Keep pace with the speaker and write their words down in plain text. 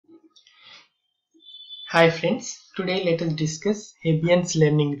Hi friends, today let us discuss Hebbian's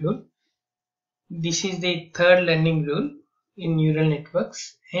learning rule. This is the third learning rule in neural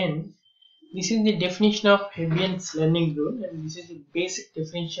networks, and this is the definition of Hebbian's learning rule, and this is the basic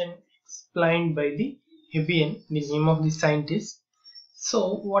definition explained by the Hebbian, the name of the scientist.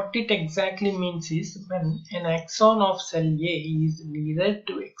 So what it exactly means is when an axon of cell A is needed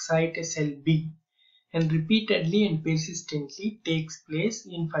to excite a cell B and repeatedly and persistently takes place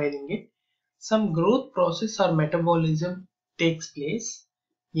in firing it, some growth process or metabolism takes place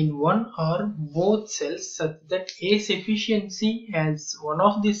in one or both cells such that A's efficiency as one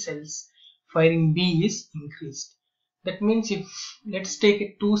of the cells firing B is increased. That means if let's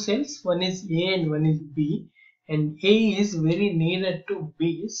take two cells, one is A and one is B, and A is very near to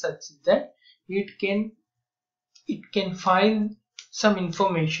B such that it can find some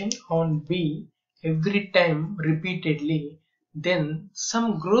information on B every time repeatedly, then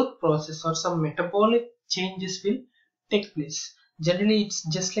some growth process or some metabolic changes will take place. Generally it's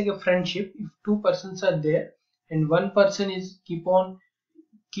just like a friendship. If two persons are there and one person is keep on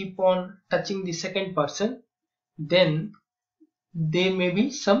touching the second person, then there may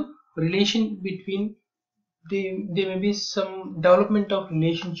be some relation between there may be some development of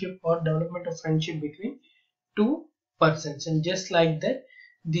relationship or development of friendship between two persons, and just like that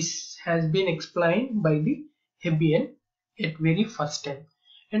this has been explained by the Hebbian at very first time,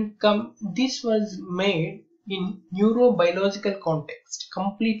 and this was made in neurobiological context.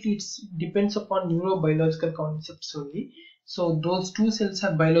 Completely it depends upon neurobiological concepts only, so those two cells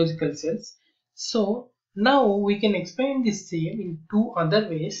are biological cells. So now we can explain this same in two other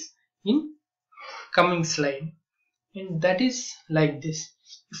ways in coming slide, and that is like this.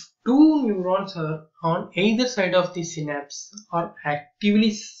 If two neurons are on either side of the synapse or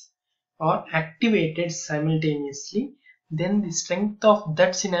activated simultaneously, then the strength of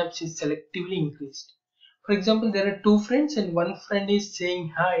that synapse is selectively increased. For example, there are two friends and one friend is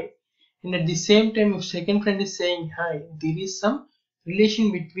saying hi, and at the same time if second friend is saying hi, there is some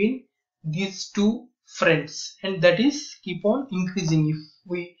relation between these two friends, and that is keep on increasing if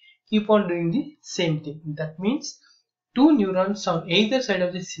we keep on doing the same thing. That means two neurons on either side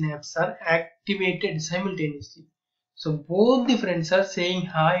of the synapse are activated simultaneously. So both the friends are saying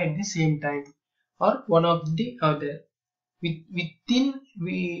hi at the same time or one of the other. Within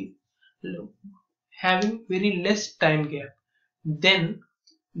we having very less time gap, then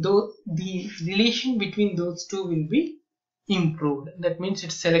though the relation between those two will be improved. That means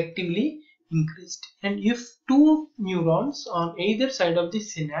it's selectively increased. And if two neurons on either side of the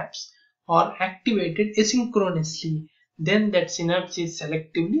synapse are activated asynchronously, then that synapse is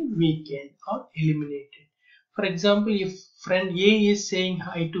selectively weakened or eliminated. For example, if friend A is saying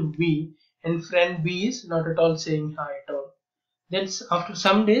hi to B and friend B is not at all saying hi at all, then after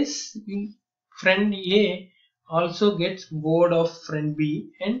some days friend A also gets bored of friend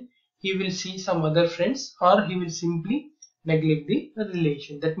B and he will see some other friends, or he will simply neglect the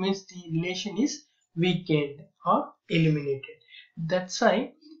relation. That means the relation is weakened or eliminated. That's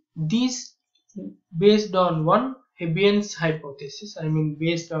why these, based on one Hebbian's hypothesis,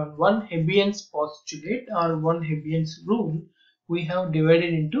 based on one Hebbian's postulate or one Hebbian's rule, we have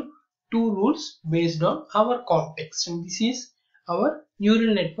divided into two rules based on our context, and this is our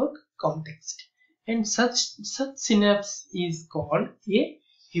neural network context. And such synapse is called a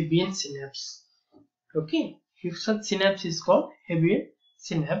Hebbian synapse. Okay, if such synapse is called Hebbian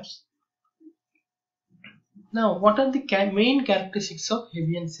synapse. Now, what are the main characteristics of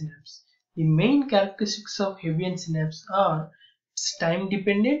Hebbian synapse? The main characteristics of Hebbian synapse are its time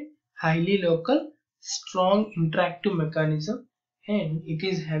dependent, highly local, strong interactive mechanism, and it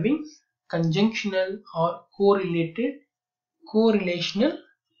is having conjunctional or correlational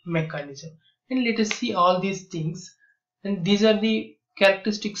mechanism. And let us see all these things, and these are the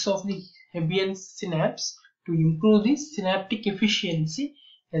characteristics of the Hebbian synapse to improve the synaptic efficiency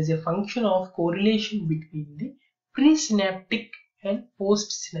as a function of correlation between the presynaptic and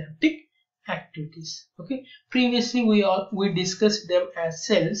postsynaptic activities. Okay, previously we discussed them as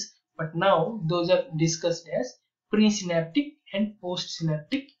cells, but now those are discussed as presynaptic and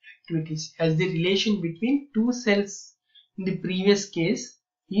postsynaptic activities, as the relation between two cells in the previous case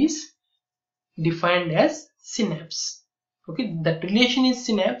is defined as synapse. Okay, that relation is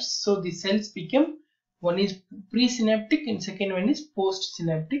synapse, so the cells become, one is presynaptic and second one is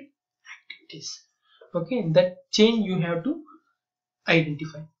postsynaptic activities. Okay, that change you have to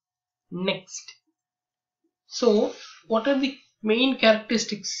identify. Next, so what are the main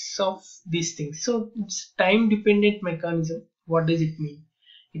characteristics of these things? So it's time dependent mechanism. What does it mean?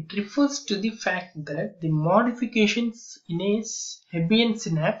 It refers to the fact that the modifications in a Hebbian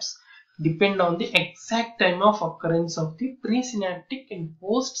synapse depend on the exact time of occurrence of the presynaptic and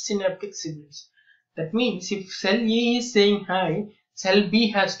postsynaptic signals. That means if cell A is saying hi, cell B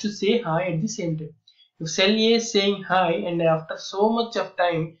has to say hi at the same time. If cell A is saying hi and after so much of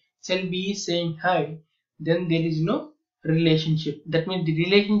time cell B is saying hi, then there is no relationship. That means the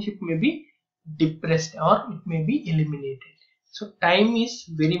relationship may be depressed or it may be eliminated. So time is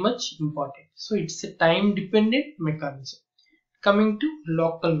very much important. So it's a time dependent mechanism. Coming to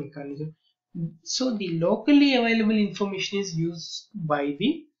local mechanism. So the locally available information is used by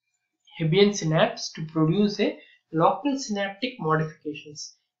the Hebbian synapse to produce a local synaptic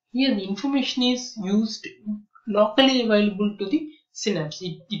modifications. Here the information is used locally available to the synapse.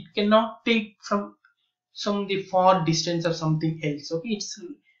 It cannot take from the far distance or something else. Okay,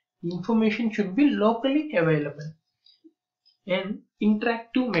 the information should be locally available. And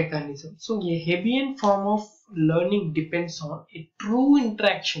interactive mechanism. So a Hebbian form of learning depends on a true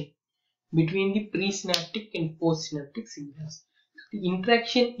interaction between the presynaptic and postsynaptic signals. The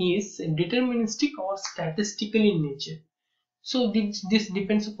interaction is deterministic or statistical in nature. So this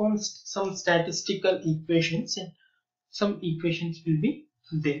depends upon some statistical equations, and some equations will be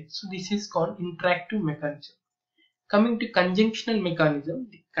there. So this is called interactive mechanism. Coming to conjunctional mechanism,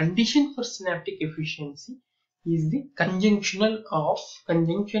 the condition for synaptic efficiency is the conjunction of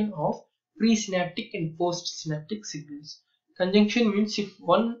presynaptic and postsynaptic signals. Conjunction means if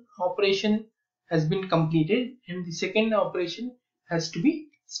one operation has been completed and the second operation has to be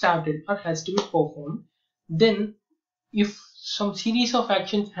started or has to be performed, then if some series of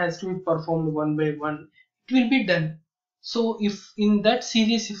actions has to be performed one by one, it will be done. So if in that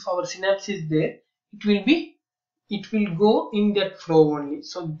series, if our synapse is there, it will go in that flow only.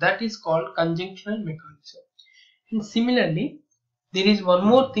 So that is called conjunctional mechanism. And similarly, there is one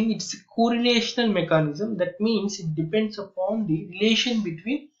more thing, it's a correlational mechanism. That means it depends upon the relation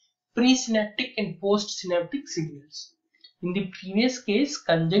between presynaptic and postsynaptic signals. In the previous case,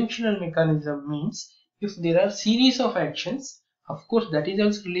 conjunctional mechanism means if there are series of actions, of course that is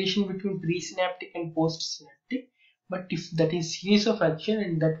also relation between presynaptic and postsynaptic, but if that is series of action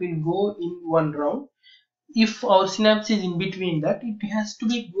and that will go in one round, if our synapse is in between that, it has to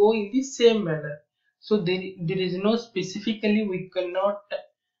be go in the same manner. So there is no specifically we cannot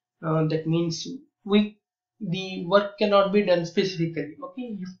that means the work cannot be done specifically.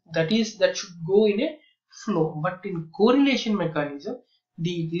 Okay, if that should go in a flow. But in correlation mechanism,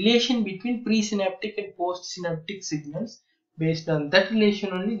 the relation between presynaptic and postsynaptic signals, based on that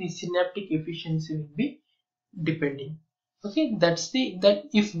relation only the synaptic efficiency will be depending. Okay, that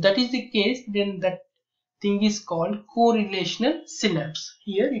if that is the case, then that thing is called correlational synapse.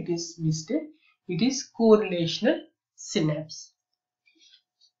 Here it is mistake. It is correlational synapse.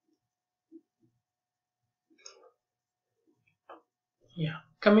 Yeah.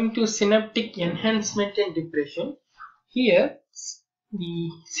 Coming to synaptic enhancement and depression. Here the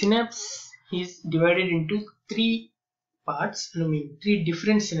synapse is divided into three parts. I mean three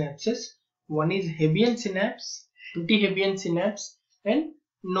different synapses. One is Hebbian synapse, anti-Hebbian synapse, and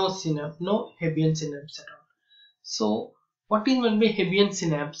no Hebbian synapse at all. So what is meant by Hebbian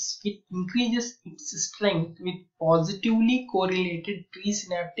synapse? It increases its strength with positively correlated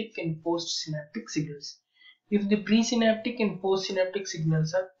presynaptic and postsynaptic signals. If the presynaptic and postsynaptic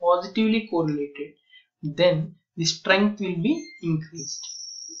signals are positively correlated, then the strength will be increased.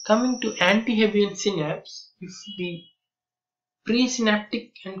 Coming to anti-Hebbian synapse, if the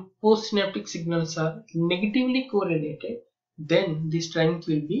presynaptic and postsynaptic signals are negatively correlated, then the strength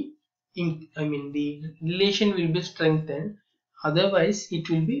will be the relation will be strengthened, otherwise it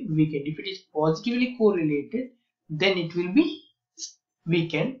will be weakened. If it is positively correlated, then it will be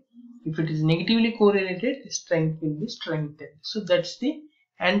weakened. If it is negatively correlated, the strength will be strengthened. So that's the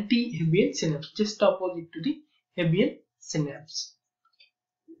anti-Hebbian synapse, just opposite to the Hebbian synapse.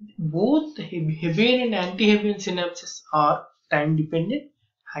 Both Hebbian and anti-Hebbian synapses are time dependent,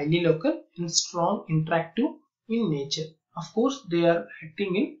 highly local, and strong interactive in nature. Of course, they are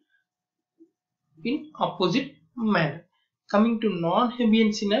acting in opposite manner. Coming to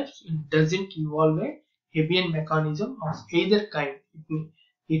non-Hebbian synapse, it doesn't involve a Hebbian mechanism of either kind.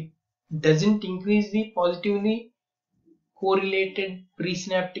 It doesn't increase the positively correlated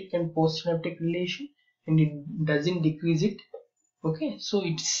presynaptic and postsynaptic relation, and it doesn't decrease it. Okay, so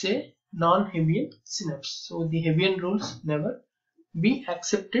it's a non-Hebbian synapse. So the Hebbian rules never be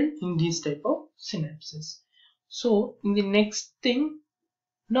accepted in these type of synapses. So in the next thing,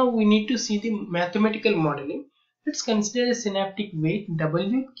 now we need to see the mathematical modeling. Let's consider a synaptic weight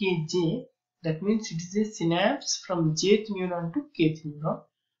WKJ. That means it is a synapse from jth neuron to kth neuron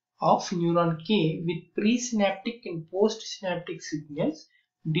of neuron K with presynaptic and postsynaptic signals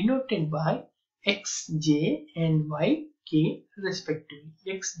denoted by xj and yk respectively.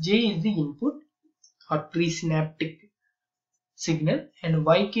 Xj is the input or presynaptic signal and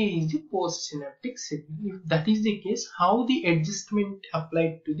yk is the postsynaptic signal. If that is the case, how the adjustment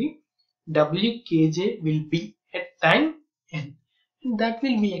applied to the wkj will be at time n, and that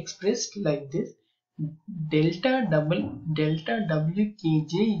will be expressed like this: delta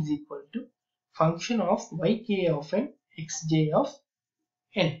wkj is equal to function of yk of n xj of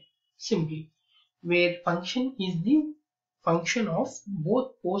n, simply, where function is the function of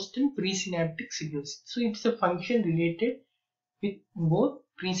both post and presynaptic signals. So it's a function related with both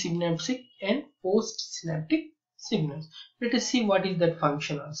presynaptic and postsynaptic signals. Let us see what is that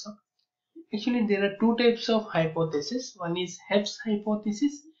function also. Actually, there are two types of hypothesis. One is Hebb's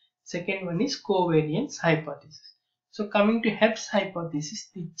hypothesis, second one is covariance hypothesis. So coming to Hebb's hypothesis,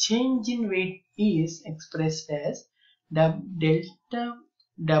 the change in weight is expressed as delta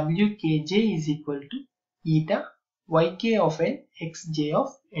wkj is equal to eta yk of n xj of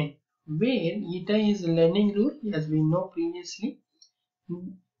n, where eta is learning rule as we know previously,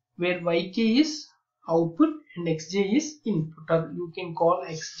 where yk is output and xj is input, or you can call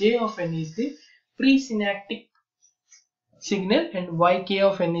xj of n is the presynaptic signal and yk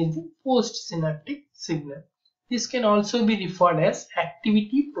of n is the postsynaptic signal. This can also be referred as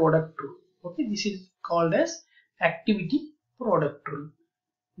activity product rule. Okay, this is called as activity product rule.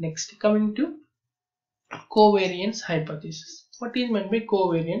 Next, coming to covariance hypothesis. What is meant by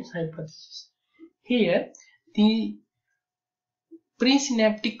covariance hypothesis? Here, the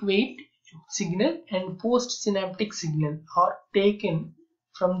presynaptic weight signal and postsynaptic signal are taken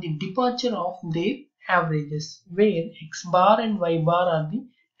from the departure of their averages, where x bar and y bar are the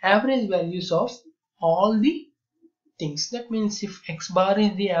average values of all the things. That means if x bar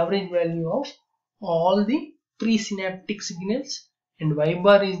is the average value of all the presynaptic signals and y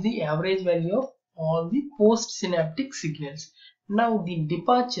bar is the average value of all the postsynaptic signals. Now the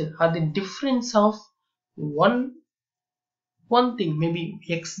departure or the difference of one thing, maybe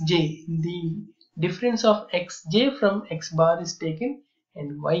xj, the difference of xj from x bar is taken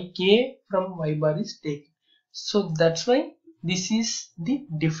and yk from y bar is taken. So that's why this is the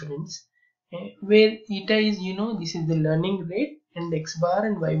difference, where eta is, this is the learning rate, and x bar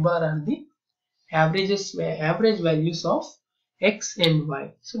and y bar are the average values of x and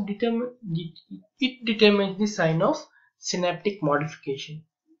y. So it determines the sign of synaptic modification.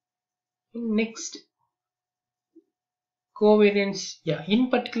 Next, covariance, in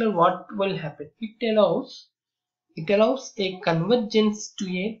particular, what will happen? It allows a convergence to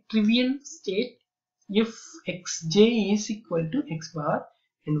a trivial state if xj is equal to x bar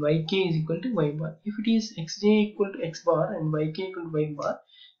and yk is equal to y bar. If it is xj equal to x bar and yk equal to y bar,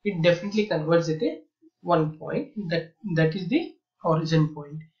 it definitely converges at a one point, that is the origin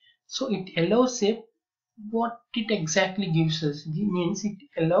point. So it allows what it exactly gives us, it means it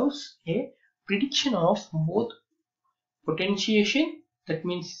allows a prediction of both potentiation, that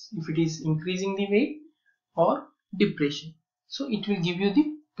means if it is increasing the weight, or depression. So it will give you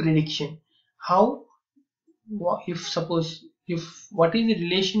the prediction how, if what is the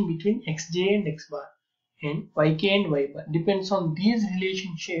relation between xj and x bar and yk and y bar. Depends on these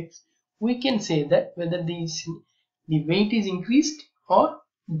relationships, we can say that whether the weight is increased or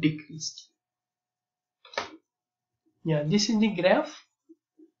decreased. This is the graph.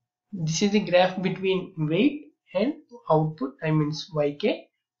 This is the graph between weight and output, I mean yk,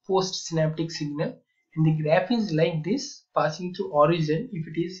 post synaptic signal, and the graph is like this, passing through origin if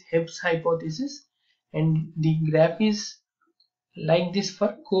it is Hebb's hypothesis, and the graph is like this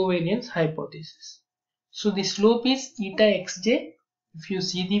for covariance hypothesis. So the slope is eta xj. If you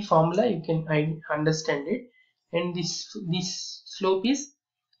see the formula, you can understand it, and this slope is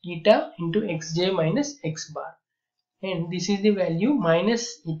eta into xj minus x bar, and this is the value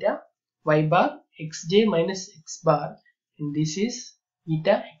minus eta y bar xj minus x bar, and this is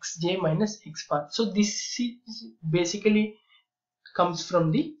eta xj minus x bar. So this is basically comes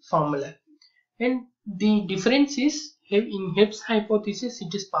from the formula, and the difference is in Hebb's hypothesis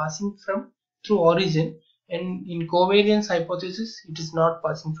it is passing through origin, and in covariance hypothesis it is not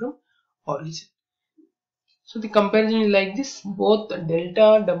passing from origin. So the comparison is like this: both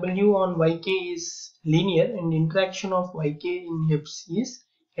delta w on yk is linear, and interaction of yk in Hebb's is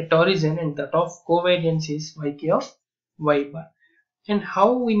at origin, and that of covariance is yk of y bar. And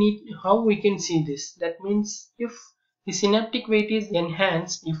how we can see this? That means if the synaptic weight is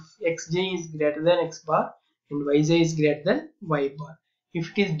enhanced if xj is greater than x bar and yj is greater than y bar.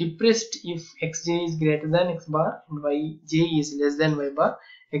 If it is depressed if xj is greater than x bar and yj is less than y bar,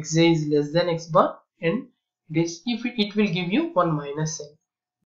 xj is less than x bar, and it will give you 1 minus n.